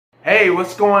Hey,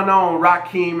 what's going on?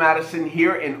 Rakeem, Addison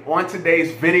here, and on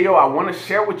today's video, I want to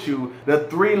share with you the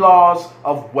 3 laws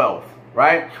of wealth,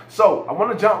 right? So I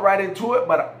want to jump right into it,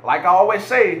 but like I always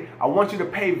say, I want you to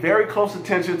pay very close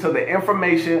attention to the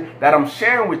information that I'm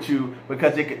sharing with you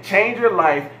because it could change your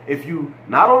life if you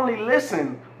not only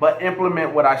listen, but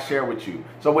implement what I share with you.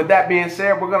 So with that being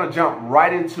said, we're going to jump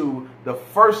right into the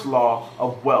first law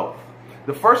of wealth.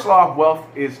 The first law of wealth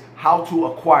is how to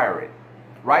acquire it.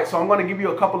 Right, so I'm going to give you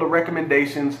a couple of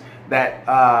recommendations that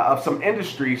of some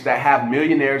industries that have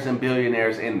millionaires and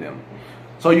billionaires in them.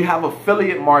 So you have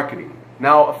affiliate marketing.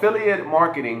 Now, affiliate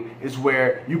marketing is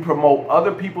where you promote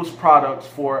other people's products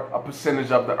for a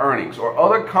percentage of the earnings, or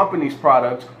other companies'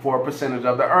 products for a percentage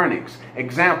of the earnings.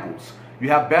 Examples: you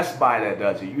have Best Buy that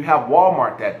does it, you have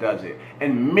Walmart that does it,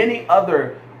 and many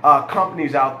other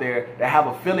companies out there that have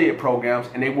affiliate programs,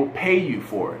 and they will pay you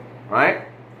for it. Right?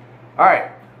 All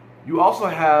right. You also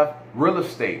have real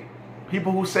estate,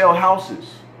 people who sell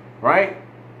houses, right?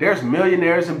 There's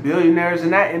millionaires and billionaires in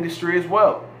that industry as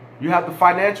well. You have the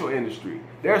financial industry.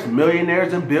 There's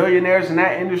millionaires and billionaires in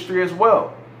that industry as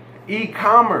well.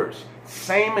 E-commerce,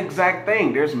 same exact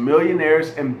thing. There's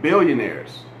millionaires and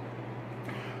billionaires.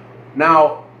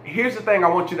 Now, here's the thing I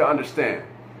want you to understand.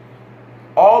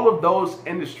 All of those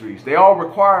industries, they all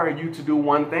require you to do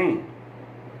one thing,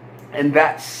 and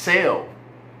that's sell.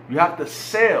 You have to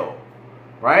sell,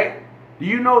 right? Do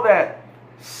you know that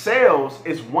sales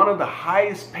is one of the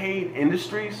highest paid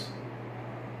industries?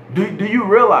 Do you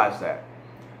realize that?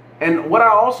 And what I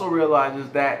also realize is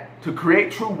that to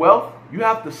create true wealth, you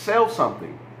have to sell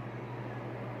something.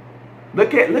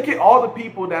 Look at all the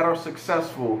people that are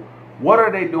successful. What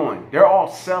are they doing? They're all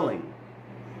selling.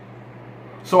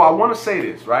 So I want to say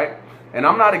this, right? And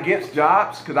I'm not against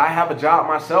jobs because I have a job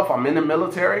myself. I'm in the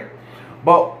military.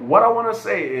 But what I want to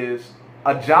say is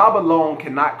a job alone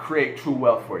cannot create true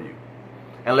wealth for you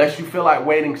unless you feel like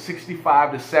waiting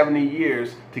 65 to 70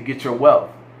 years to get your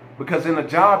wealth. Because in a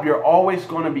job, you're always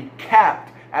going to be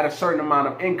capped at a certain amount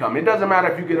of income. It doesn't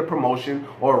matter if you get a promotion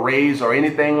or a raise or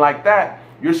anything like that.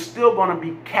 You're still going to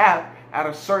be capped at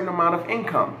a certain amount of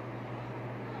income.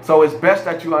 So it's best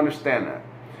that you understand that.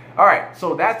 All right,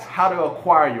 so that's how to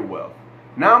acquire your wealth.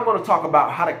 Now I'm going to talk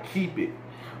about how to keep it.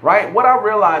 Right? What I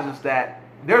realize is that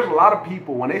there's a lot of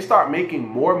people, when they start making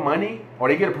more money or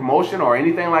they get a promotion or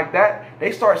anything like that,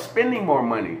 they start spending more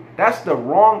money. That's the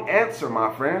wrong answer,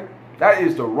 my friend. That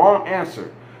is the wrong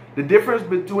answer. The difference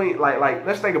between, like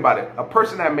let's think about it. A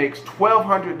person that makes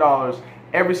 $1,200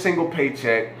 every single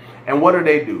paycheck, and what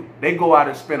do? They go out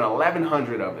and spend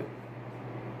 $1,100 of it.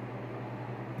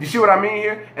 You see what I mean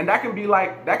here? And that can be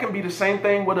the same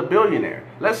thing with a billionaire.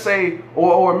 Let's say,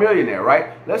 or a millionaire,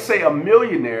 right? Let's say a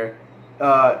millionaire,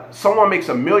 someone makes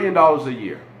 $1 million a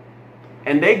year,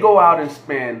 and they go out and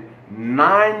spend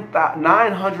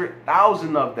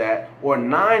 900,000 of that, or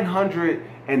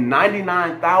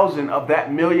 999,000 of that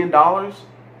 $1 million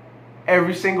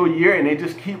every single year, and they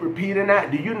just keep repeating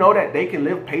that. Do you know that they can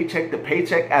live paycheck to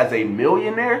paycheck as a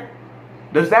millionaire?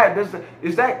 Is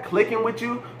that clicking with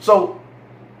you? So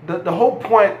the whole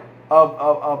point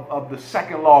of the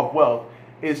second law of wealth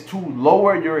is to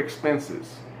lower your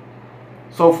expenses.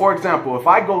 So for example, if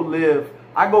I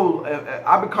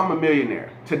become a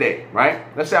millionaire today, right?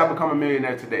 Let's say I become a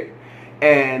millionaire today.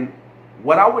 And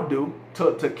what I would do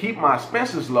to keep my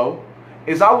expenses low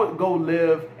is I would go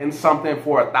live in something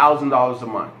for $1,000 a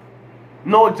month.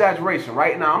 No exaggeration,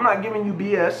 right? Now, I'm not giving you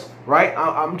BS, right?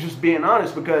 I'm just being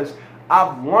honest because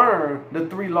I've learned the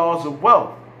 3 laws of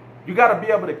wealth. You got to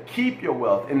be able to keep your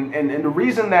wealth. And the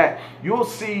reason that you'll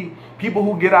see people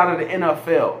who get out of the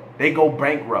NFL, they go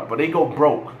bankrupt or they go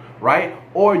broke, right?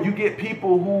 Or you get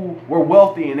people who were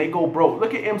wealthy and they go broke.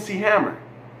 Look at MC Hammer,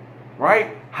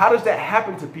 right? How does that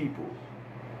happen to people?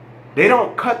 They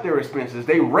don't cut their expenses.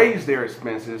 They raise their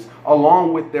expenses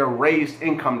along with their raised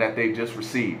income that they just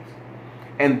received.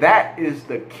 And that is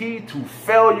the key to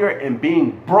failure and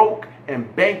being broke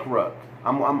and bankrupt.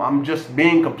 I'm just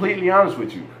being completely honest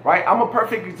with you, right? I'm a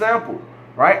perfect example,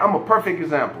 right? I'm a perfect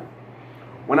example.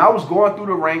 When I was going through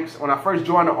the ranks, when I first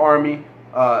joined the Army,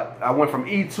 I went from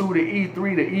E2 to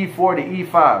E3 to E4 to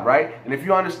E5, right? And if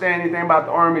you understand anything about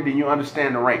the Army, then you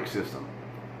understand the rank system.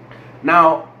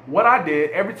 Now, what I did,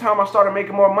 every time I started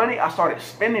making more money, I started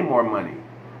spending more money.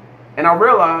 And I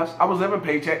realized I was living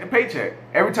paycheck to paycheck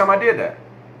every time I did that.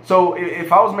 So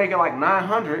if I was making like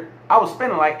 $900, I was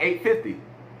spending like $850.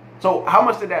 So how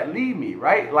much did that leave me,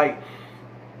 right? Like,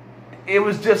 it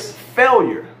was just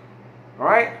failure, all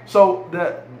right? So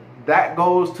that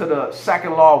goes to the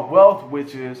second law of wealth,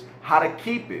 which is how to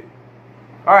keep it.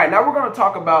 All right, now we're going to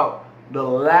talk about the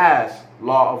last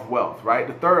law of wealth, right?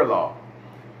 The third law.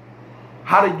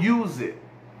 how to use it.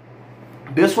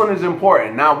 This one is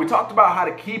important. Now, we talked about how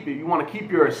to keep it. You want to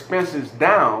keep your expenses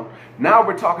down. Now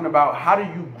we're talking about how do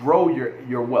you grow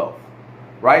your wealth,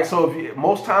 right? So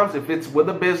most times if it's with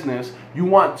a business, you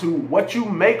want to, what you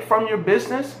make from your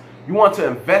business, you want to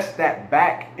invest that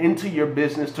back into your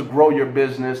business to grow your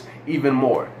business even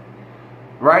more,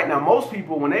 right? Now, most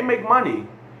people, when they make money,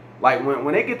 like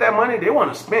when they get that money, they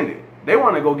want to spend it. They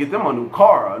want to go get them a new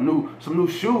car, some new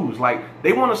shoes. Like,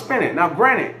 they want to spend it. Now,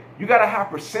 granted, you got to have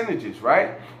percentages,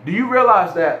 right? Do you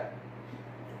realize that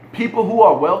people who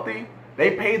are wealthy,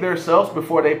 they pay themselves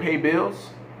before they pay bills?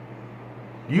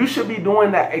 You should be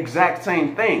doing that exact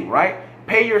same thing, right?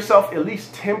 Pay yourself at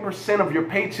least 10% of your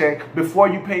paycheck before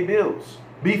you pay bills.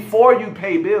 Before you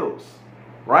pay bills,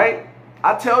 right?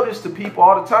 I tell this to people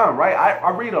all the time, right? I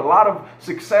read a lot of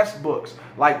success books,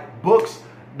 like books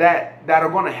that are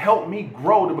going to help me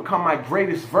grow to become my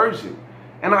greatest version.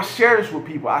 And I share this with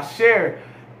people. I share,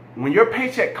 when your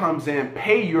paycheck comes in,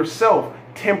 pay yourself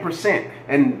 10%.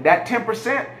 And that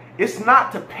 10%, it's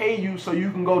not to pay you so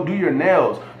you can go do your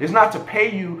nails. It's not to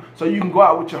pay you so you can go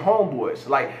out with your homeboys.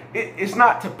 Like, it's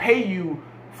not to pay you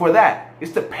for that.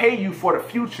 It's to pay you for the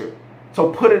future.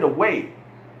 So put it away.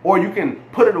 Or you can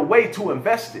put it away to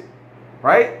invest it,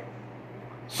 right?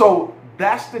 So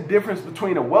that's the difference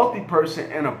between a wealthy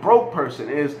person and a broke person.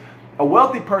 Is a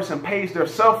wealthy person pays their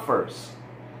self first,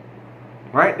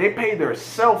 right? They pay their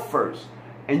self first.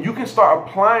 And you can start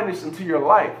applying this into your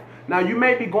life. Now, you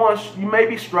may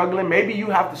be struggling. Maybe you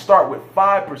have to start with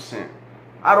 5%.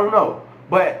 I don't know.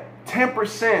 But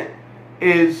 10%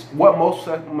 is what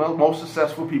most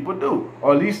successful people do,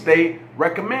 or at least they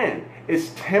recommend. It's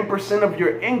 10% of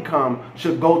your income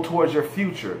should go towards your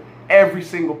future every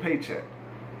single paycheck,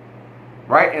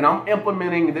 right? And I'm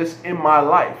implementing this in my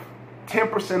life.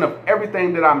 10% of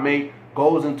everything that I make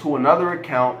goes into another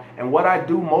account. And what I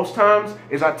do most times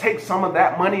is I take some of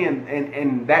that money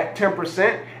and that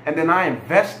 10%, and then I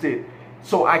invest it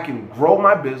so I can grow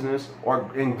my business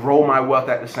and grow my wealth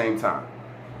at the same time,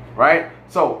 right?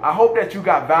 So I hope that you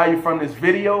got value from this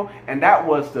video, and that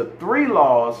was the 3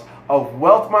 laws of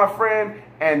wealth, my friend.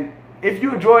 And if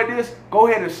you enjoyed this, go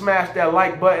ahead and smash that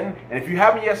like button. And if you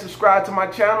haven't yet subscribed to my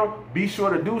channel, be sure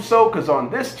to do so, because on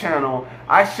this channel,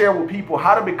 I share with people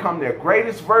how to become their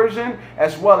greatest version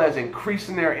as well as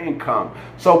increasing their income.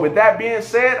 So with that being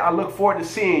said, I look forward to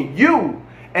seeing you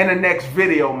in the next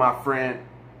video, my friend.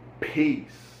 Peace.